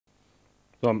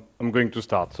So I'm going to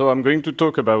start. So I'm going to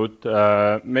talk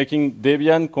about making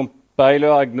Debian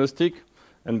compiler agnostic.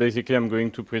 And basically, I'm going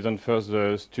to present first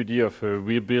the study of a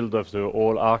rebuild of the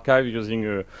whole archive using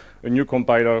a new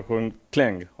compiler called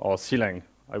Clang or Clang.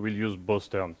 I will use both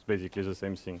terms, basically the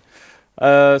same thing.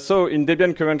 So in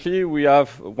Debian currently, we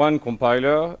have one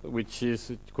compiler, which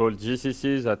is called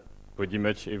GCC, that pretty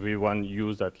much everyone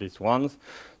used at least once.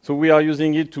 So we are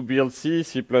using it to build C,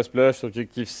 C++,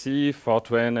 Objective-C,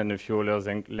 Fortran, and a few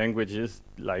other languages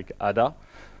like Ada.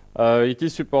 It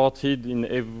is supported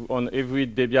on every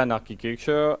Debian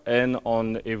architecture and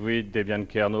on every Debian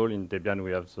kernel. In Debian,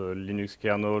 we have the Linux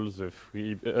kernel, the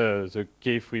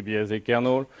K3BSD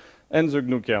kernel, and the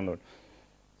GNU kernel.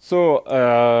 So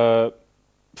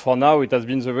for now, it has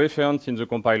been the reference in the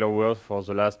compiler world for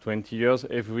the last 20 years.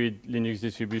 Every Linux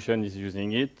distribution is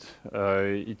using it.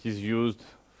 It is used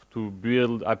to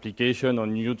build applications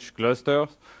on huge clusters,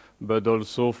 but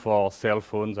also for cell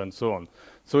phones and so on.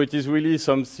 So it is really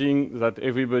something that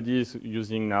everybody is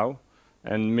using now,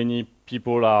 and many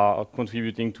people are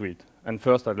contributing to it. And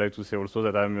first, I'd like to say also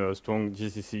that I'm a strong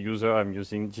GCC user. I'm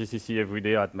using GCC every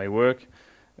day at my work.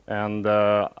 And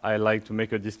I like to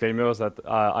make a disclaimer that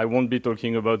I won't be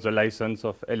talking about the license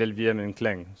of Llvm and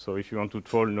Clang. So if you want to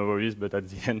troll, no worries, but at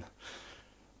the end,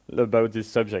 about this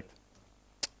subject.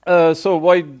 So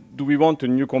why do we want a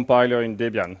new compiler in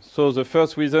Debian? So the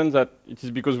first reason that it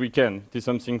is because we can. It is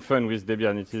something fun with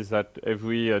Debian. It is that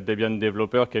every Debian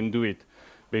developer can do it.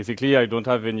 Basically, I don't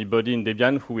have anybody in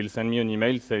Debian who will send me an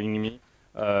email telling me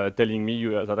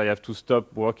that I have to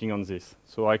stop working on this.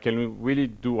 So I can really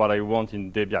do what I want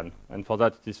in Debian. And for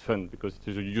that, it is fun because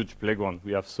it is a huge playground.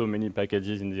 We have so many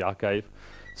packages in the archive,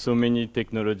 so many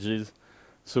technologies,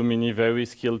 so many very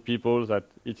skilled people that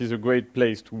it is a great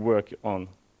place to work on.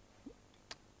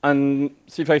 And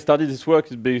if I started this work,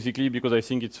 it's basically because I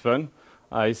think it's fun.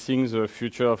 I think the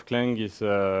future of Clang is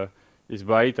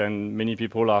bright, and many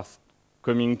people are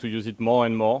coming to use it more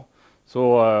and more.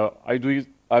 So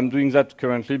I'm doing that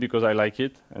currently because I like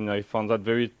it, and I found that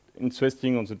very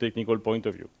interesting on the technical point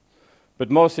of view. But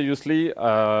more seriously,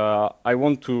 I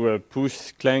want to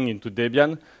push Clang into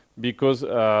Debian because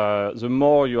the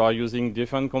more you are using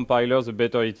different compilers, the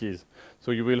better it is. So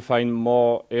you will find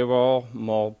more error,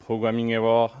 more programming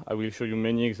error. I will show you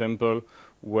many examples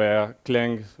where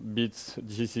Clang beats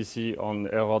GCC on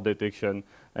error detection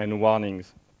and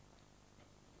warnings.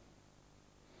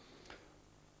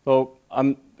 So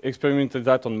I'm experimented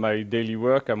that on my daily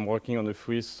work. I'm working on a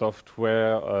free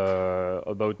software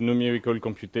about numerical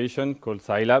computation called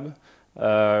Scilab.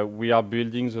 We are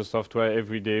building the software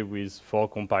every day with 4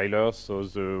 compilers, so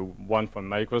the one from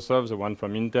Microsoft, the one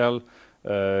from Intel,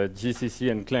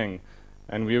 GCC, and Clang.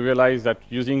 And we realized that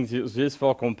using these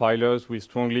 4 compilers, we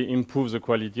strongly improve the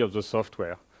quality of the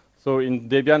software. So in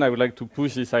Debian, I would like to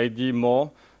push this idea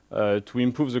more to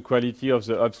improve the quality of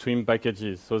the upstream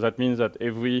packages. So that means that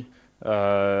every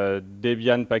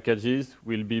Debian packages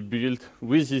will be built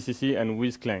with GCC and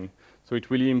with Clang. So it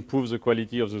really improves the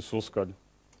quality of the source code,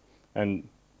 and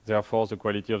therefore the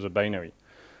quality of the binary.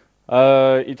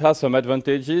 It has some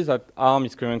advantages that ARM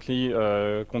is currently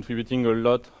contributing a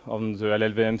lot on the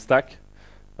Llvm stack.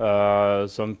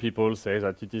 Some people say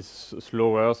that it is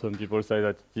slower, some people say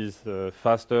that it is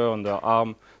faster on the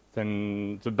ARM.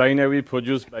 Then the binary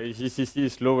produced by GCC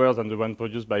is slower than the one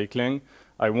produced by Clang.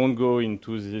 I won't go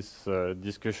into this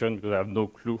discussion because I have no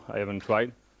clue. I haven't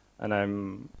tried.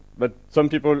 But some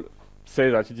people say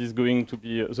that it is going to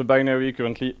be the binary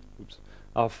currently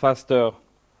are faster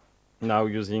now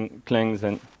using Clang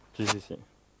than GCC.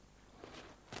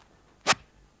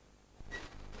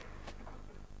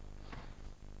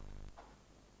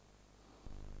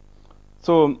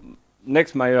 So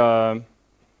next,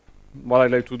 what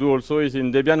I'd like to do also is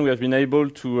in Debian we have been able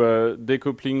to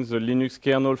decoupling the Linux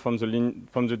kernel from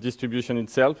the distribution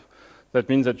itself. That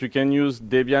means that you can use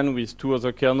Debian with 2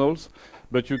 other kernels,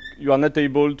 but you are not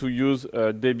able to use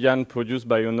Debian produced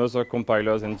by another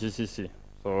compiler than GCC.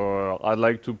 So I'd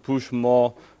like to push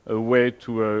more a way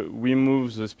to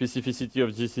remove the specificity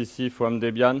of GCC from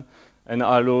Debian and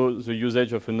allow the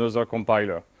usage of another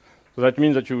compiler. So that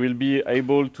means that you will be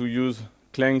able to use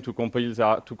Clang to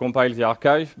compile the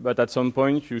archive, but at some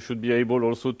point you should be able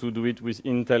also to do it with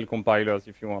Intel compilers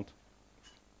if you want,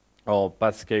 or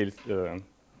Pascal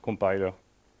compiler.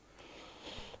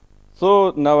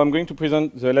 So now I'm going to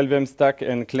present the Llvm stack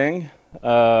and Clang.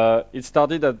 It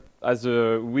started as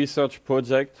a research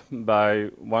project by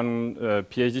one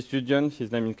PhD student. His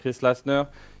name is Chris Lassner.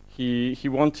 He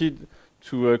wanted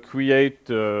to create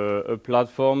a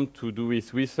platform to do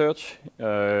his research.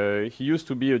 He used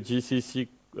to be a GCC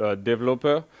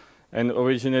developer, And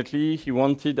originally, he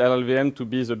wanted LLVM to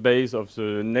be the base of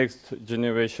the next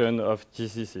generation of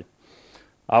GCC.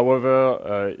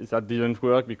 However, that didn't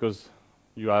work because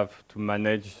you have to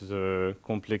manage the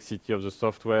complexity of the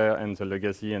software and the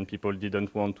legacy, and people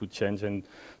didn't want to change and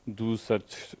do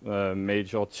such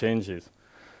major changes.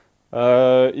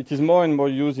 It is more and more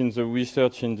used in the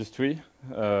research industry,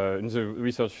 in the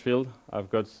research field. I've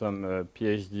got some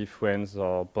PhD friends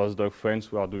or postdoc friends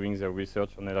who are doing their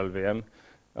research on LLVM.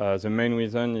 The main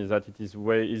reason is that it is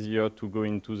way easier to go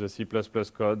into the C++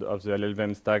 code of the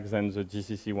Llvm stack than the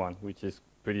GCC one, which is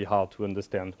pretty hard to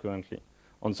understand currently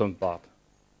on some part.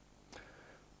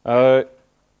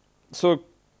 So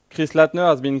Chris Latner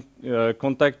has been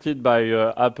contacted by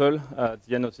Apple at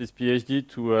the end of his PhD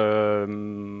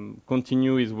to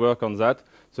continue his work on that.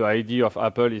 The idea of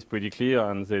Apple is pretty clear,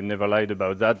 and they never lied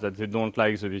about that they don't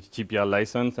like the GPL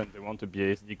license and they want a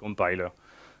BSD compiler.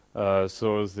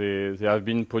 So they have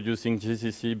been producing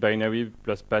GCC binary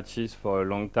plus patches for a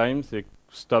long time. They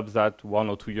stopped that 1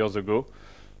 or 2 years ago,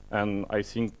 and I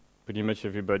think pretty much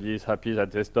everybody is happy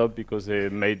that they stopped because they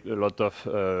made a lot of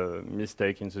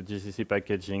mistakes in the GCC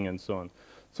packaging and so on.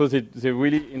 So they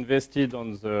really invested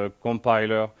on the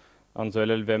compiler on the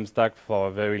Llvm stack for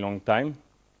a very long time.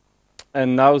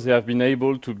 And now they have been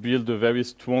able to build a very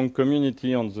strong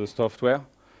community on the software.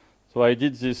 So I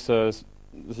did this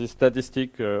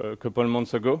statistic a couple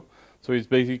months ago. So it's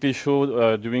basically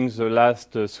showed during the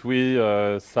last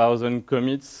 3,000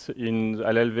 commits in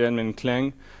Llvm and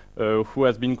Clang who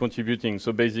has been contributing.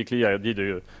 So basically I did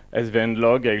a SVN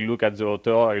log, I look at the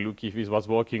author, I look if it was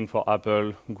working for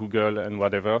Apple, Google and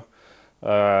whatever,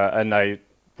 and I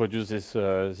produce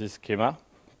this schema.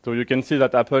 So you can see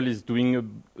that Apple is doing a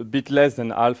bit less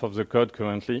than half of the code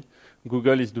currently.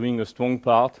 Google is doing a strong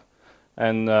part.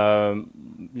 And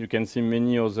you can see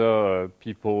many other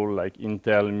people like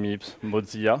Intel, MIPS,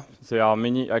 Mozilla. There are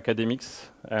many academics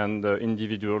and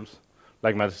individuals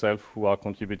like myself who are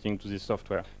contributing to this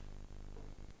software.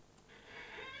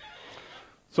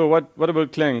 So what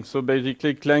about Clang? So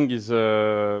basically Clang is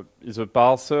a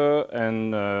parser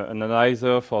and an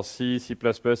analyzer for C, C++,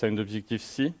 and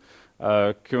Objective-C.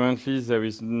 Currently there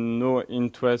is no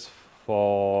interest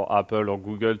for Apple or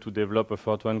Google to develop a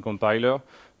Fortran compiler,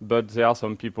 but there are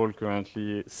some people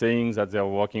currently saying that they are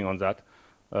working on that.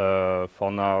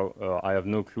 For now, I have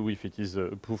no clue if it is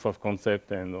a proof of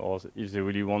concept or if they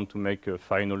really want to make a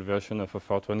final version of a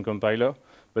Fortran compiler,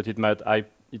 but it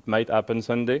might happen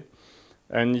someday.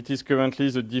 And it is currently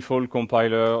the default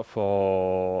compiler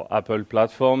for Apple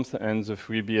platforms and the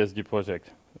FreeBSD project.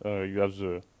 You have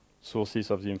the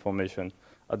sources of the information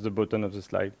at the bottom of the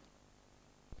slide.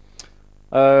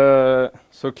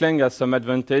 So Clang has some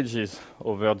advantages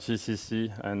over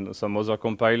GCC and some other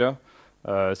compiler.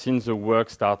 Since the work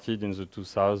started in the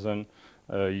 2000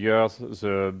 years,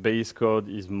 the base code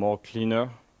is more cleaner.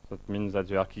 That means that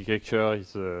the architecture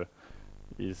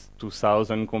is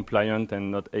 2000 compliant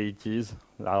and not 80s,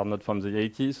 are not from the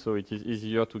 80s, so it is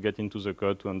easier to get into the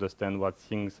code to understand what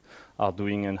things are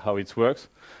doing and how it works.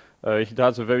 It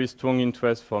has a very strong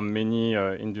interest from many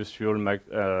industrial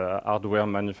hardware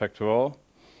manufacturers.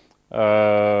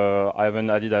 I haven't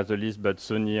added at the list, but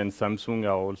Sony and Samsung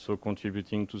are also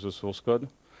contributing to the source code.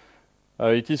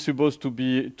 It is supposed to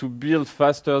build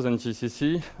faster than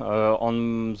GCC.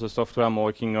 On the software I'm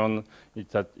working on,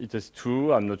 it is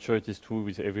true. I'm not sure it is true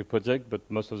with every project, but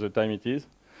most of the time it is.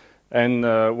 And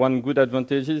one good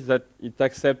advantage is that it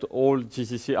accepts all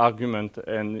GCC arguments.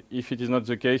 And if it is not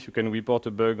the case, you can report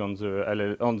a bug on the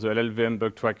Llvm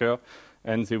bug tracker,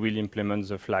 and they will implement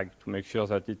the flag to make sure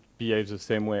that it behaves the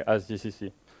same way as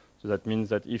GCC. So that means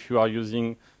that if you are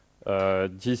using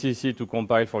GCC to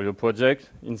compile for your project,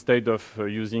 instead of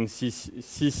using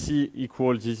CC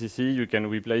equal GCC, you can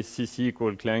replace CC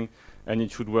equal Clang, and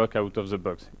it should work out of the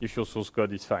box if your source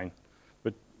code is fine.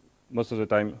 But most of the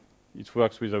time, it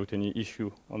works without any issue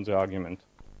on the argument.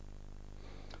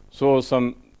 So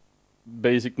some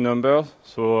basic numbers.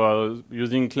 So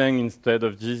using Clang instead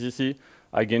of GCC,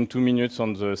 I gain 2 minutes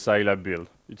on the Scilab build.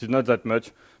 It is not that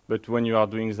much, but when you are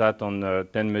doing that on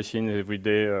 10 machines every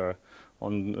day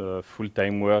on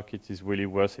full-time work, it is really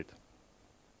worth it.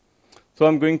 So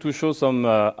I'm going to show some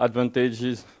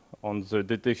advantages on the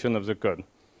detection of the code.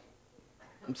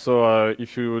 So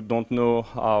if you don't know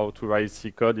how to write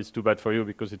C code, it's too bad for you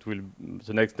because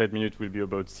the next 10 minutes will be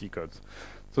about C codes.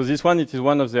 So this one, it is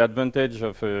one of the advantages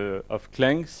of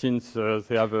Clang, since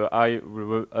they have a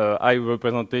high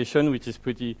representation, which is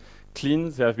pretty clean.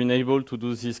 They have been able to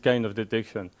do this kind of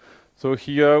detection. So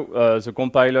here, the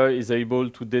compiler is able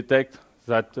to detect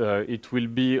that it will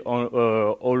be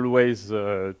always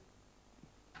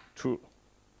true.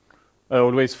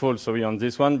 always false, sorry, on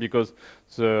this one, because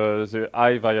the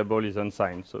I variable is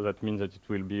unsigned. So that means that it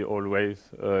will be always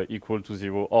equal to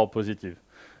 0 or positive.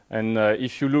 And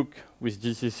if you look with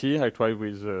GCC, I tried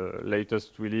with the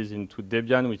latest release into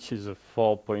Debian, which is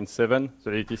 4.7,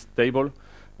 the latest table.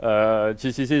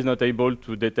 GCC is not able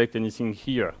to detect anything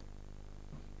here.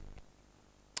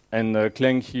 And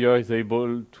Clang here is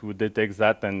able to detect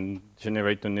that and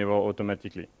generate an error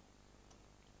automatically.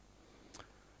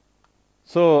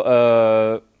 So,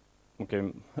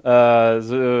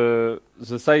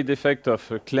 the side effect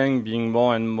of Clang being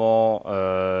more and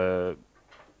more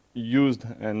used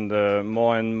and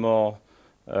more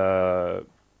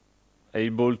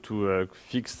able to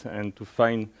fix and to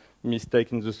find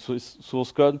mistakes in the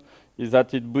source code is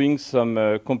that it brings some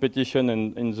competition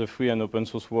in the free and open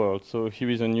source world. So here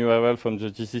is an URL from the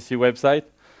GCC website.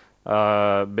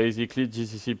 Basically,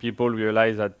 GCC people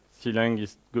realize that C-Lang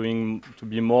is going to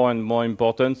be more and more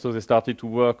important, so they started to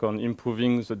work on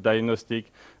improving the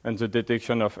diagnostic and the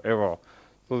detection of error.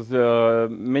 So the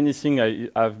many things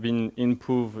have been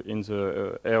improved in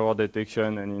the error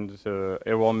detection and in the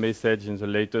error message in the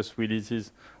latest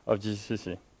releases of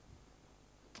GCC.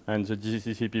 And the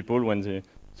GCC people,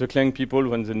 the Clang people,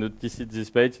 when they noticed this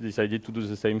page, decided to do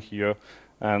the same here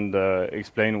and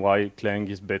explain why Clang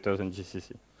is better than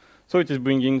GCC. So it is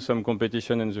bringing some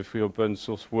competition in the free open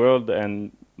source world,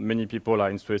 and many people are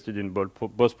interested in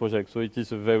both projects. So it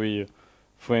is a very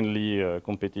friendly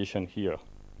competition here.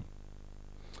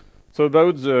 So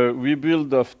about the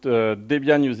rebuild of the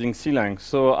Debian using C-Lang.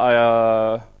 So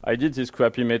I did this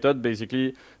crappy method.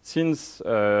 Basically, since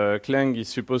Clang is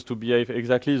supposed to behave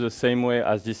exactly the same way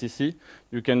as GCC,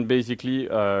 you can basically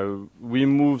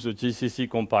remove the GCC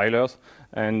compilers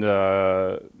and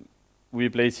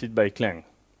replace it by Clang.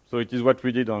 So it is what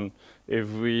we did on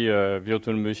every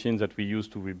virtual machine that we use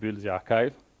to rebuild the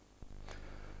archive.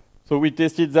 So we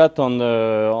tested that on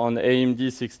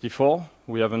AMD 64.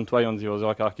 We haven't tried on the other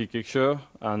architecture,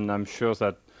 and I'm sure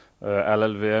that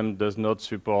Llvm does not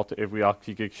support every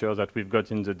architecture that we've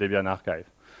got in the Debian archive.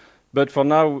 But for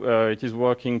now, it is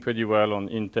working pretty well on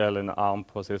Intel and ARM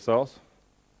processors.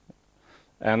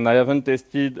 And I haven't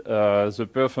tested the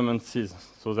performances.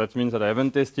 So that means that I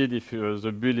haven't tested if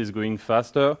the build is going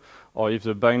faster or if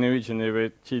the binary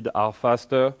generated are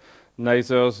faster,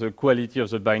 neither the quality of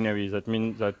the binary. That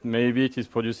means that maybe it is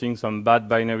producing some bad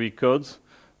binary codes,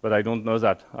 but I don't know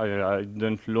that. I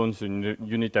didn't launch the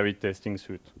unitary testing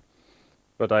suite.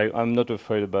 But I'm not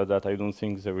afraid about that. I don't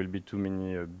think there will be too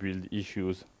many build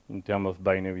issues in terms of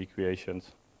binary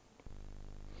creations.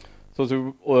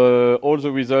 So all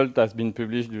the results has been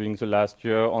published during the last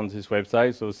year on this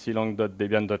website, so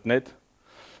clang.debian.net.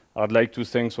 I'd like to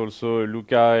thank also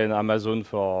Luca and Amazon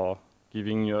for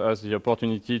giving us the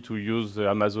opportunity to use the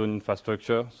Amazon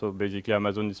infrastructure. So basically,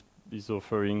 Amazon is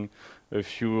offering a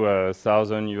few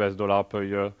 $1,000 per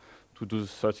year to do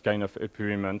such kind of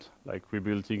experiment, like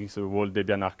rebuilding the whole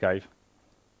Debian archive.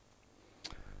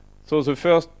 So the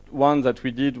first one that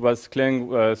we did was Clang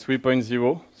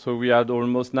 3.0. So we had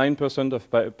almost 9% of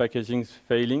packaging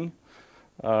failing.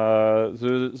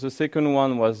 The second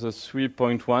one was the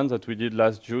 3.1 that we did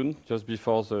last June, just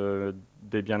before the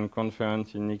Debian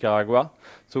conference in Nicaragua.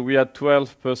 So we had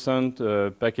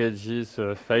 12% packages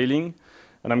failing.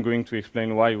 And I'm going to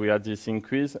explain why we had this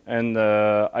increase. And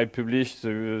I published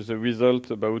the result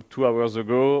about 2 hours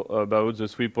ago about the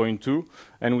 3.2,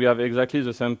 and we have exactly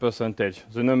the same percentage.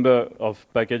 The number of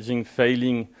packaging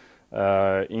failing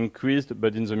increased,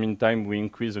 but in the meantime, we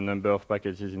increased the number of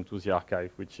packages into the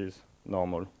archive, which is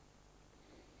normal.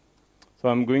 So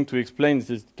I'm going to explain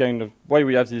this kind of why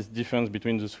we have this difference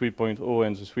between the 3.0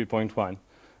 and the 3.1.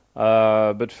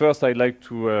 But first, I'd like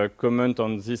to comment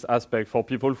on this aspect. For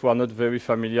people who are not very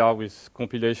familiar with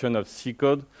compilation of C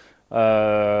code,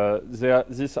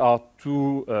 these are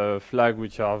two flags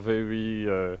which are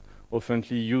very often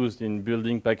used in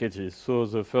building packages. So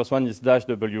the first one is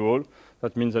 -WALL.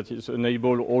 That means that it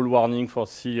enables all warning for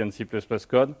C and C++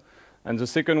 code. And the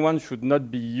second one should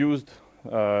not be used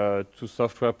to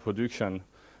software production,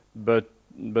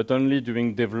 but only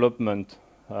during development.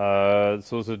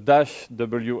 So the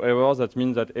 -W error, that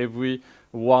means that every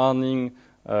warning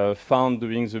found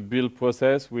during the build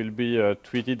process will be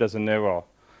treated as an error.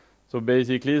 So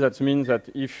basically, that means that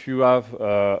if you have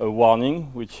a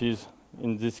warning, which is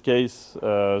in this case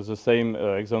the same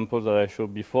example that I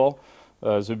showed before,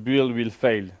 the build will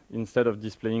fail instead of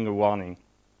displaying a warning.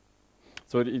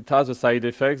 So it has a side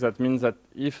effect. That means that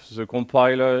if the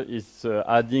compiler is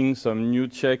adding some new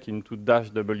check into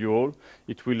 -WALL,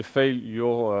 it will fail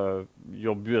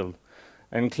your build.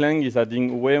 And Clang is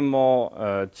adding way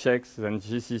more checks than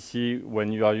GCC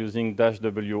when you are using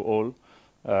 -WALL.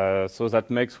 So that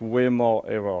makes way more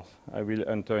errors. I will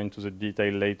enter into the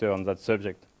detail later on that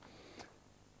subject.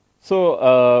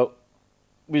 So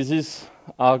with this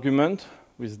argument,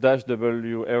 with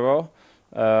 -w error,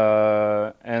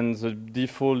 and the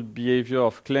default behavior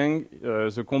of Clang,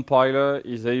 the compiler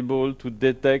is able to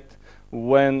detect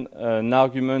when an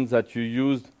argument that you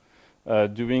used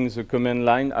during the command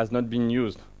line has not been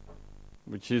used,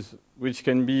 which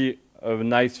can be a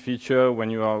nice feature when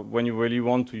you really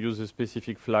want to use a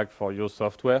specific flag for your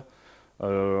software.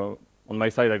 On my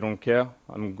side, I don't care.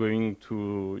 I'm going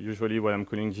to, usually when I'm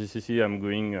calling GCC, I'm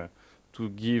going to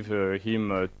give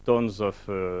him tons of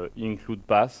include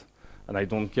paths. And I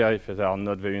don't care if they are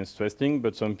not very interesting,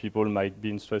 but some people might be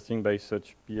interested by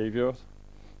such behaviors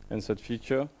and such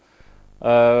feature.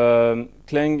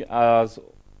 Clang has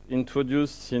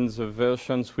introduced since the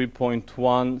version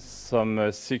 3.1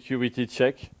 some security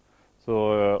check.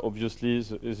 So obviously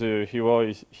the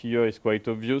error here is quite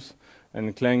obvious,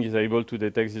 and Clang is able to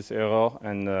detect this error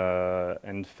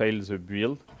and fail the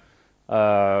build.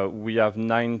 We have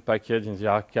 9 packages in the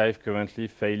archive currently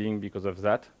failing because of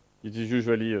that. It is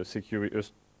usually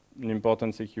an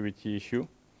important security issue.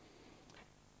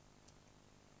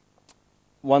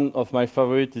 One of my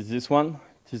favorites is this one.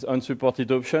 It is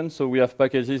unsupported option. So we have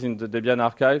packages in the Debian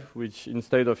archive which,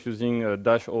 instead of using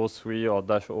 -03 or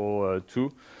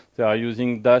 -02, they are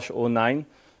using -09.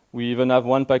 We even have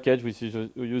one package which is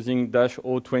using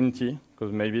 -020,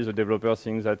 because maybe the developer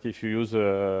thinks that if you use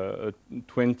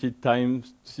 20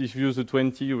 times, if you use a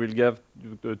 20, you will get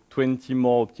 20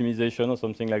 more optimization or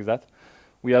something like that.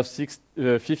 We have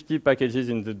 50 packages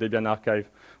in the Debian archive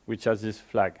which has this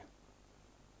flag.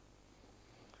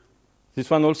 This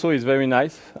one also is very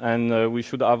nice, and we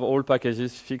should have all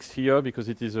packages fixed here because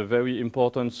it is a very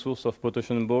important source of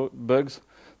protection bugs.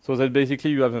 So that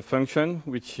basically you have a function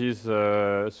which is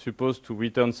supposed to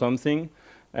return something,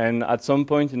 and at some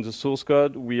point in the source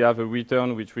code we have a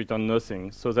return which returns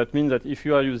nothing. So that means that if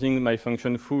you are using my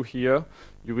function foo here,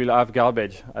 you will have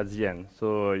garbage at the end.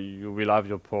 So you will have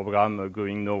your program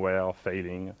going nowhere or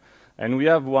failing. And we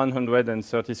have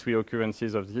 133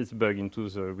 occurrences of this bug into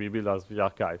the rebuild of the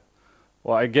archive.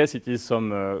 Well, I guess it is some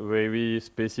very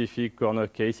specific corner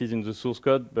cases in the source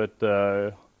code, but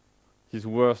it is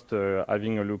worth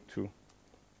having a look too.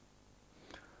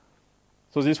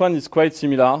 So this one is quite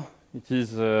similar. It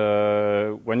is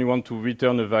when you want to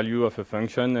return a value of a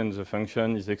function and the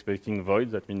function is expecting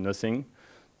void, that means nothing.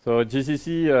 So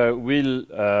GCC will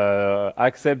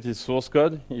accept this source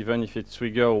code, even if it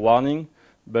triggers a warning,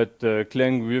 but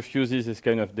Clang refuses this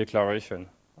kind of declaration.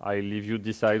 I leave you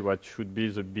decide what should be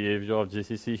the behavior of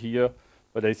GCC here,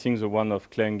 but I think the one of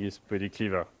Clang is pretty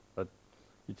clever. But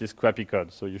it is crappy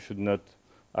code, so you should not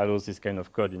allow this kind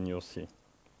of code in your C.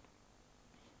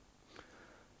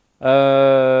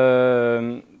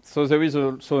 So there is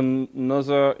also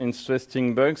another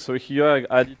interesting bug. So here I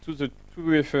added the 2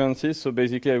 references. So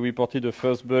basically I reported the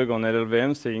first bug on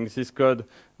Llvm saying this code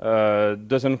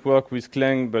doesn't work with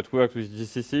Clang but works with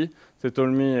GCC. They told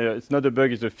me it's not a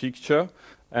bug, it's a fixture.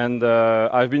 And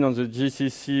I've been on the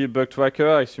GCC bug tracker.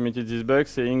 I submitted this bug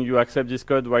saying you accept this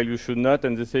code while you should not,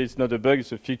 and they say it's not a bug,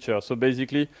 it's a fixture. So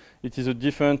basically, it is a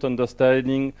different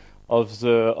understanding of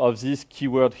this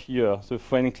keyword here. The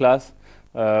friend class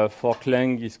for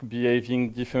Clang is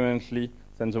behaving differently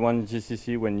than the one in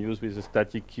GCC when used with a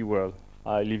static keyword.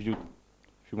 I leave you,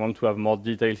 if you want to have more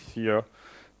details here,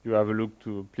 you have a look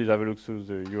to, please have a look through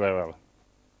the URL.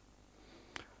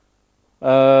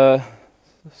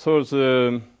 So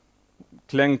the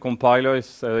Clang compiler,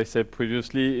 as I said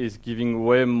previously, is giving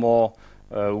way more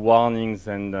warnings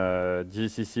than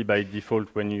GCC by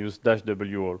default when you use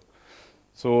 -w all.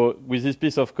 So with this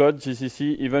piece of code,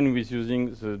 GCC, even with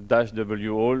using the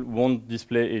 -w all, won't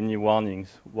display any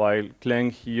warnings, while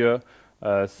Clang here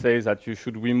says that you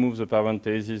should remove the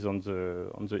parentheses on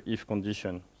the if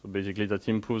condition. So basically, that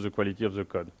improves the quality of the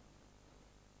code.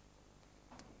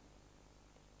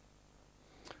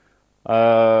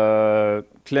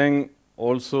 Clang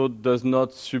also does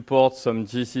not support some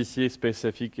GCC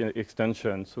specific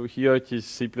extension. So here it is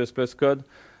C++ code,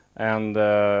 and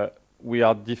we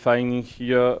are defining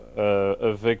here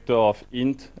a vector of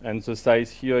int, and the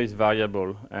size here is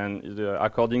variable. And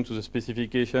according to the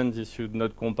specification, this should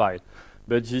not compile.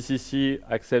 But GCC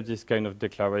accepts this kind of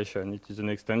declaration. It is an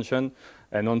extension,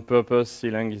 and on purpose,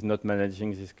 C-Lang is not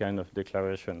managing this kind of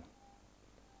declaration.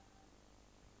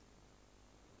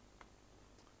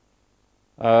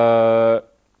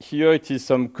 Here it is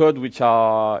some code which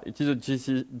it is a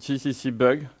GCC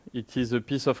bug. It is a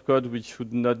piece of code which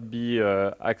should not be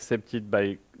accepted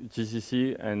by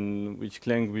GCC and which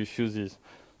Clang refuses.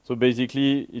 So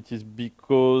basically, it is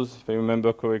because, if I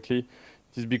remember correctly,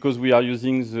 it is because we are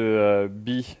using the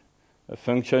B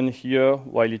function here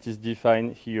while it is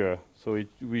defined here. So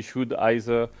we should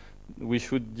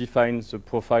define the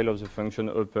profile of the function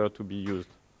upper to be used.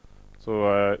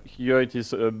 So here it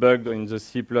is a bug in the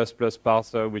C++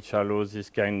 parser which allows this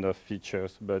kind of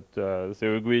features, but they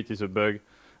agree it is a bug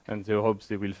and they hope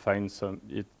they will find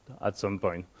it at some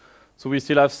point. So we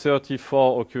still have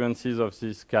 34 occurrences of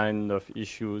this kind of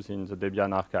issues in the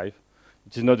Debian archive.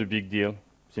 It is not a big deal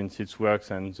since it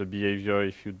works and the behavior,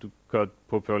 if you do code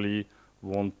properly,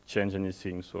 won't change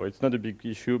anything. So it's not a big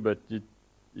issue, but G++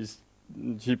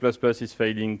 is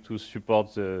failing to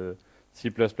support the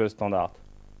C++ standard.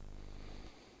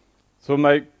 So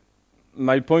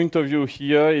my point of view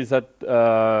here is that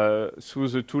through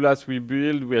the tools we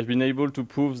build, we have been able to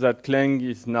prove that Clang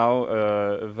is now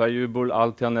a viable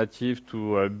alternative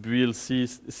to build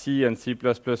C and C++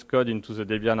 code into the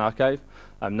Debian archive.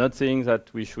 I'm not saying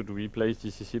that we should replace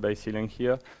GCC by C-Lang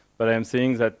here, but I'm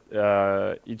saying that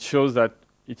it shows that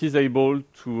it is able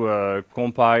to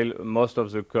compile most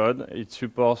of the code. It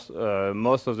supports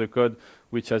most of the code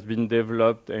which has been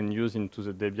developed and used into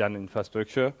the Debian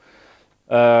infrastructure.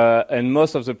 And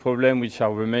most of the problems which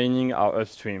are remaining are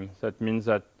upstream. That means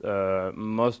that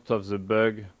most of the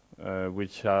bugs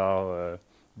which are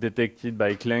detected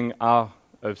by Clang are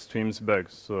upstream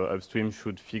bugs. So upstream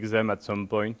should fix them at some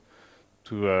point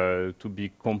to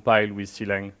be compiled with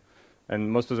C-Lang. And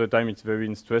most of the time it's very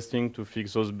interesting to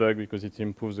fix those bugs because it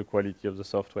improves the quality of the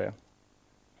software.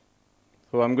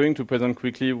 So I'm going to present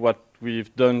quickly what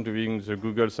we've done during the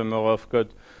Google Summer of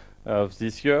Code of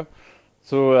this year.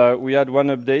 So we had one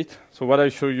update. So what I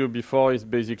showed you before is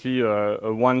basically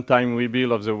a one-time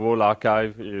rebuild of the whole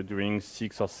archive during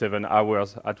 6 or 7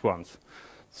 hours at once.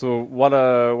 So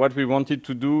what we wanted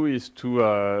to do is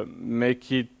to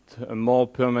make it more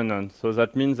permanent. So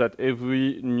that means that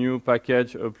every new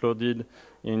package uploaded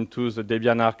into the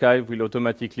Debian archive will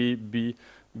automatically be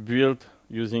built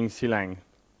using C-Lang.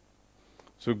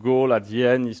 The goal at the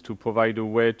end is to provide a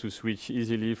way to switch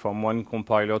easily from one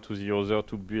compiler to the other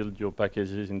to build your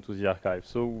packages into the archive.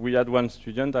 So we had one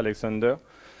student, Alexander,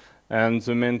 and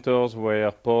the mentors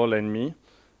were Paul and me.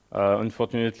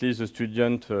 Unfortunately, the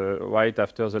student, right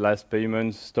after the last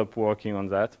payment, stopped working on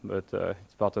that, but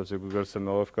it's part of the Google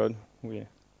Summer of Code. It's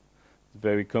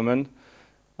very common.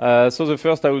 So the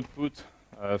first output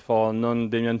for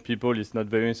non-Debian people is not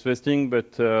very interesting,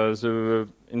 but the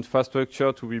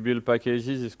infrastructure to rebuild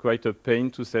packages is quite a pain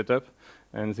to set up,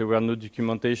 and there were no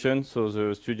documentation, so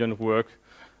the student worked,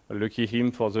 lucky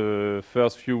him, for the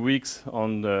first few weeks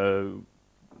on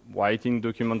writing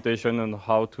documentation on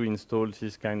how to install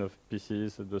this kind of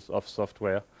PCs of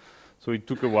software. So it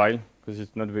took a while, because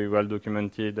it's not very well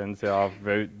documented, and there are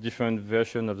very different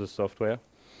versions of the software.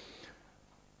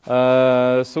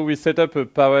 So we set up a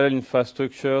parallel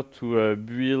infrastructure to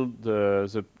build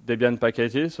the Debian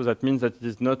packages. So that means that it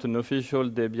is not an official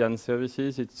Debian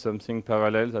services. It's something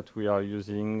parallel that we are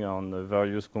using on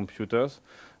various computers.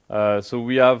 So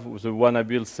we have the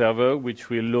wannabuild server, which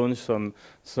will launch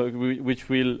which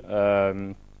will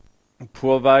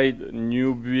provide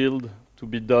new build to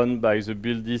be done by the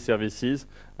build services.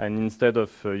 And instead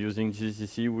of using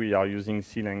GCC, we are using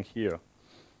C-Lang here.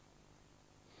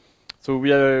 So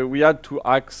we had to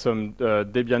hack some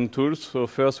Debian tools. So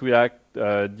first we hacked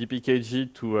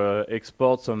dpkg to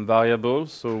export some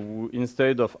variables. So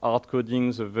instead of hard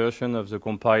coding the version of the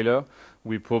compiler,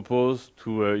 we proposed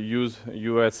to use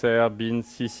USR bin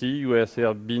CC,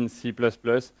 USR bin C++,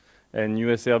 and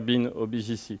USR bin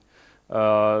OBGC.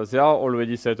 They are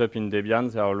already set up in Debian.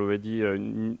 They are already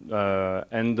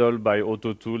handled by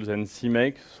AutoTools and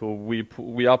CMake. So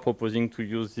we are proposing to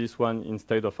use this one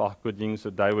instead of hard coding the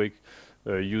direct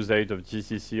usage of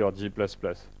GCC or G++.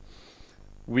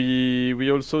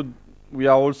 We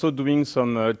are also doing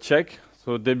some check.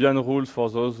 So Debian rules, for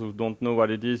those who don't know what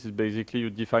it is basically you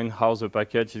define how the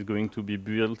package is going to be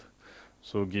built.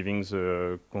 So giving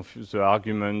the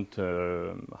argument,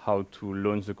 how to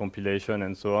launch the compilation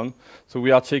and so on. So we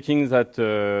are checking that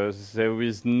there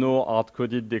is no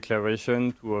hard-coded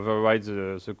declaration to override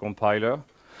the compiler.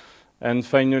 And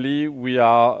finally, we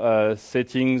are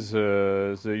setting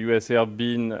the USR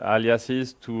bin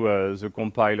aliases to the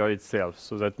compiler itself.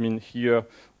 So that means here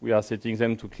we are setting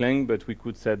them to Clang, but we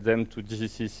could set them to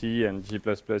GCC and G++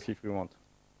 if we want.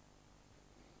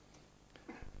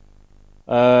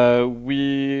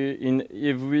 In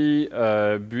every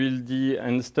build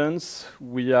instance,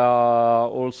 we are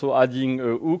also adding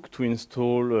a hook to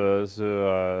install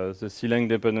the C-Lang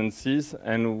dependencies,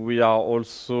 and we are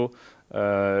also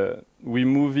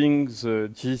removing the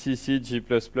GCC, G++,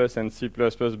 and C++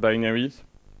 binaries.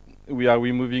 We are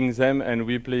removing them and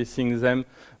replacing them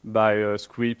by a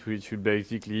script which will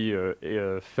basically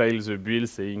fail the build,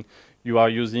 saying you are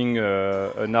using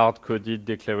an hard-coded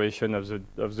declaration of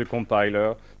the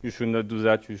compiler. You should not do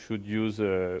that. You should use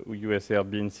USR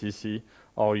bin CC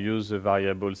or use the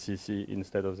variable CC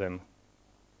instead of them.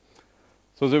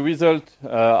 So the results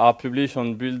are published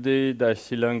on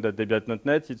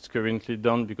buildday-clang.debian.net. It's currently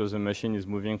done because the machine is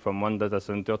moving from one data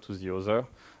center to the other.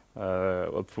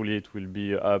 Hopefully it will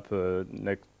be up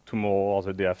tomorrow or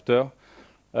the day after.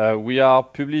 We are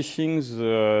publishing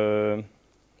the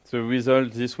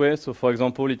result this way. So for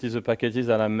example, it is the packages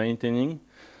that I'm maintaining.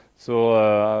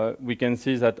 So we can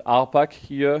see that RPack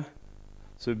here,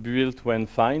 the build went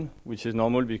fine, which is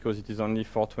normal because it is only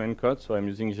Fortran code. So I'm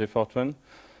using JFortran.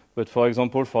 But for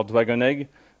example, for Dragon Egg,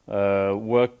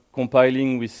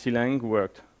 compiling with Clang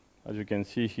worked. As you can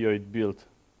see here, it built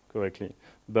correctly.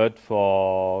 But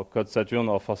for Code Saturn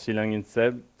or for Clang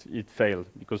itself, it failed.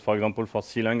 Because, for example, for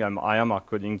Clang, I am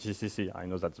hard-coding GCC. I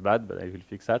know that's bad, but I will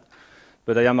fix that.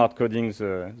 But I am hard-coding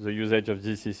the usage of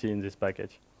GCC in this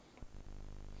package.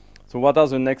 So what are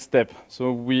the next steps?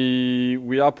 So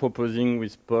we are proposing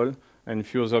with Paul and a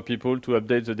few other people to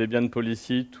update the Debian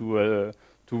policy to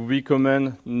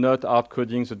recommend not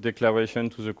hard-coding the declaration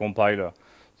to the compiler.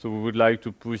 So we would like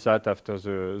to push that after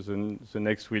the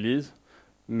next release.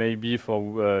 Maybe for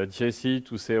JC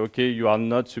to say, okay, you are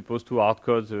not supposed to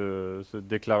hard-code the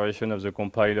declaration of the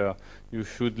compiler. You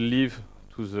should leave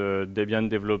to the Debian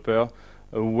developer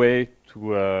a way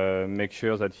to make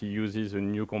sure that he uses a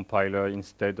new compiler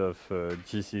instead of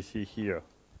GCC here.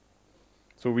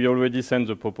 So we already sent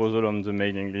the proposal on the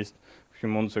mailing list a few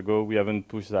months ago. We haven't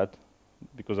pushed that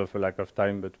because of a lack of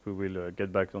time, but we will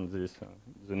get back on this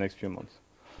the next few months.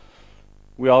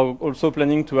 We are also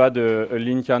planning to add a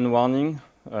Lincoln warning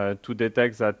to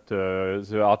detect that there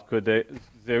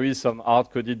is some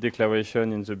hard-coded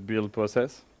declaration in the build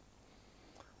process.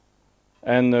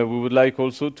 And we would like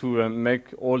also to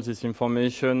make all this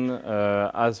information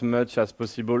as much as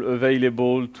possible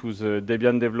available to the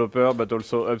Debian developer, but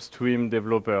also upstream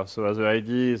developer. So the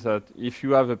idea is that if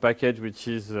you have a package which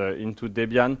is into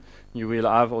Debian, you will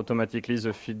have automatically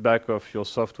the feedback of your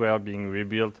software being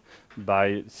rebuilt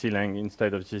by Clang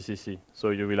instead of GCC. So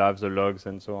you will have the logs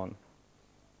and so on.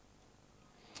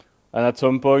 And at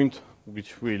some point,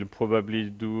 which we'll probably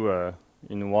do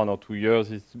in 1 or 2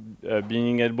 years, is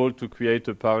being able to create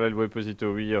a parallel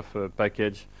repository of a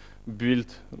package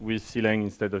built with Clang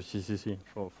instead of GCC.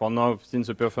 For now, since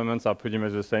the performance are pretty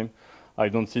much the same, I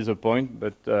don't see the point,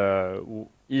 but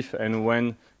if and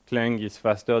when Clang is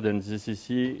faster than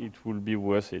GCC, it will be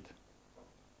worth it.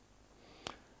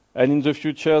 And in the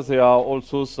future, there are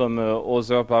also some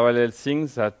other parallel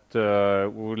things that we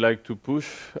would like to push.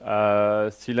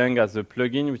 Clang has a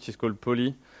plugin which is called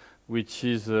Poly, which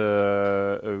is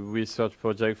a research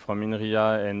project from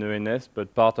INRIA and ENS,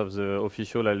 but part of the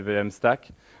official Llvm stack,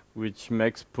 which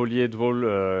makes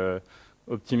polyhedral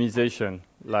optimization,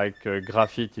 like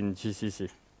Graphite in GCC.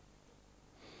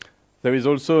 There is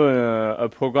also a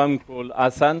program called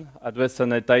ASAN, Address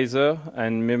Sanitizer,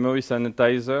 and Memory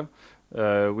Sanitizer,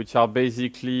 which are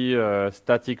basically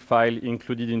static files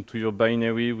included into your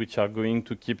binary, which are going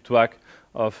to keep track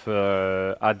of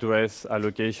address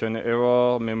allocation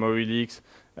error, memory leaks,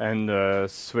 and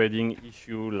threading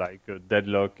issue like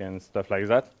deadlock and stuff like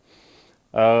that.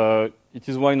 It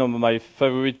is one of my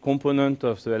favorite components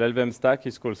of the Llvm stack.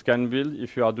 It's called ScanBuild.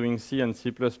 If you are doing C and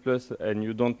C++ and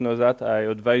you don't know that, I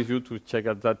advise you to check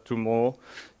out that tomorrow.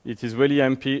 It is really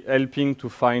helping to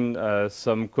find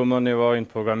some common error in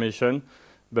programmation,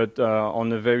 but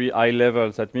on a very high level.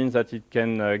 That means that it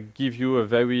can give you a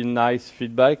very nice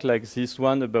feedback like this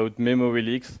one about memory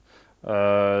leaks,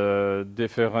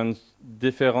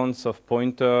 difference of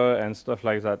pointer and stuff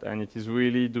like that. And it is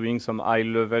really doing some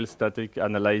high-level static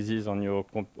analysis on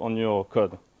your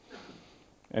code.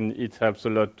 And it helps a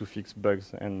lot to fix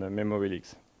bugs and memory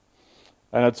leaks.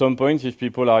 And at some point, if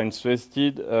people are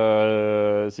interested,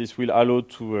 this will allow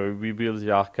to rebuild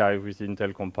the archive with the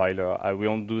Intel compiler. I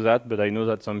won't do that, but I know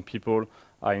that some people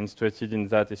are interested in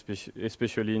that,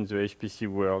 especially in the HPC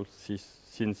world,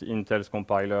 since Intel's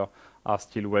compiler are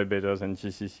still way better than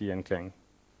GCC and Clang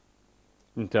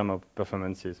in terms of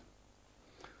performances.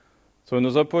 So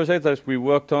another project that we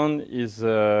worked on is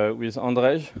with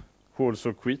Andrej, who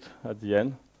also quit at the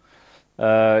end.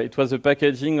 It was the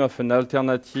packaging of an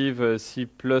alternative C++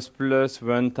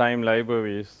 runtime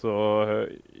library. So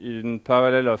in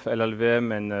parallel of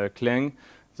Llvm and Clang,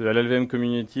 the Llvm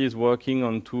community is working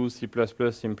on 2 C++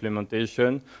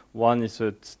 implementation. One is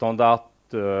a standard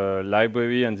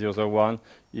library, and the other one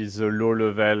is a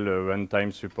low-level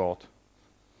runtime support.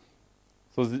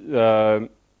 So,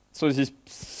 so this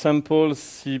sample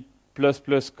C++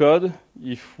 code,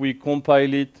 if we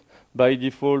compile it by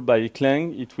default by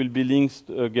Clang, it will be linked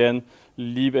again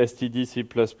libstd C++.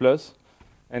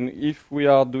 And if we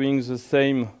are doing the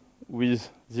same with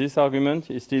this argument,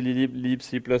 it's still lib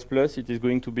C++, it is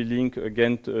going to be linked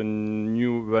again to a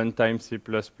new runtime C++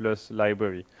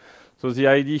 library. So the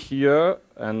idea here,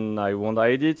 and I won't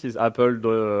hide it, is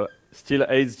Apple still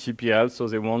hates GPL, so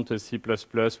they want a C++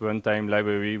 runtime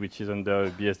library which is under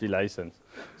a BSD license.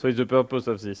 So it's the purpose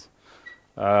of this.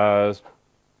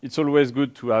 It's always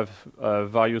good to have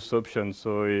various options.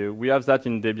 So we have that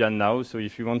in Debian now. So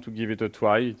if you want to give it a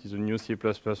try, it is a new C++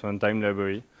 runtime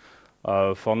library.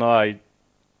 For now,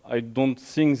 I don't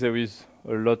think there is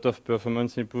a lot of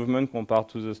performance improvement compared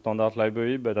to the standard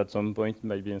library, but at some point it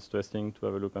might be interesting to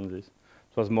have a look on this.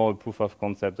 It was more a proof of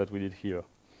concept that we did here.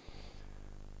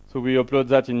 So we upload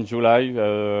that in July.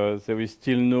 There is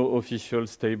still no official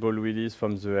stable release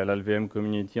from the Llvm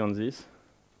community on this.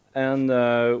 And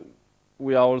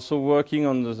we are also working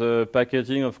on the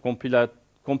packaging of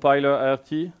compiler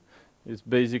RT. It's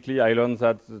basically, I learned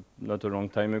that not a long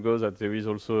time ago, that there is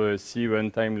also a C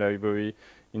runtime library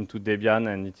into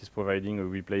Debian, and it is providing a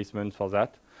replacement for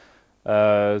that.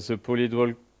 The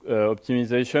polydual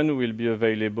optimization will be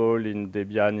available in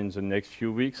Debian in the next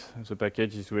few weeks. The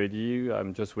package is ready.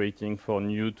 I'm just waiting for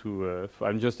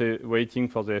waiting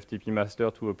for the FTP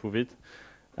master to approve it.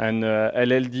 And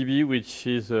LLDB, which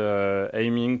is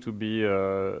aiming to be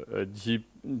a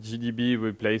GDB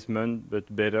replacement,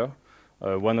 but better.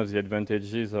 One of the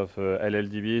advantages of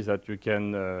LLDB is that you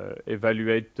can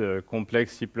evaluate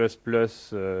complex C++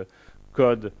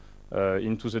 code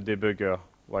into the debugger,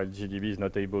 while GDB is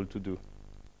not able to do.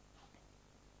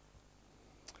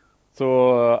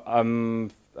 So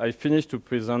I finished to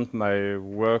present my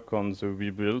work on the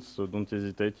rebuild, so don't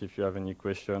hesitate if you have any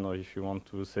question or if you want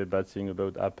to say bad thing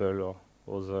about Apple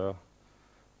or other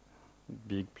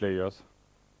big players.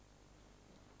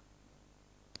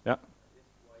 Yeah?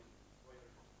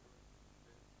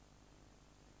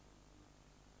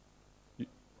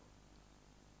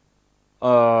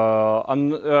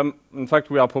 In fact,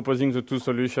 we are proposing the two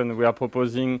solutions. We are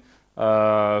proposing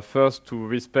first to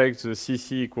respect the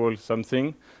CC equals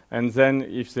something, and then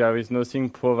if there is nothing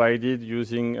provided,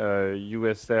 using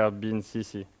USR bin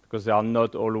CC, because they are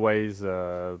not always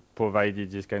provided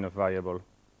this kind of variable.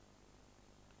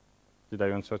 Did I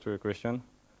answer to your question?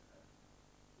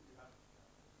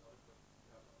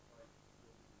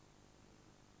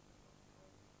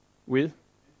 With?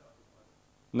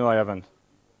 No, I haven't.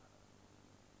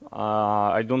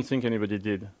 I don't think anybody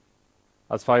did.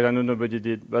 As far as I know, nobody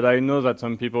did. But I know that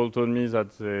some people told me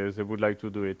that they would like to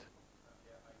do it.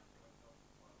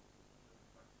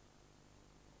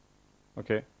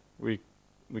 Okay, we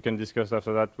can discuss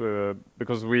after that,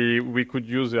 because we could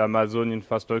use the Amazon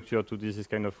infrastructure to do this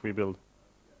kind of rebuild.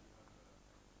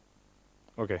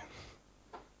 Okay.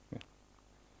 Yeah.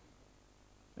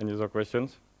 Any other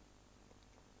questions?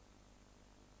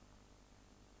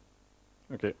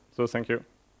 Okay, so thank you.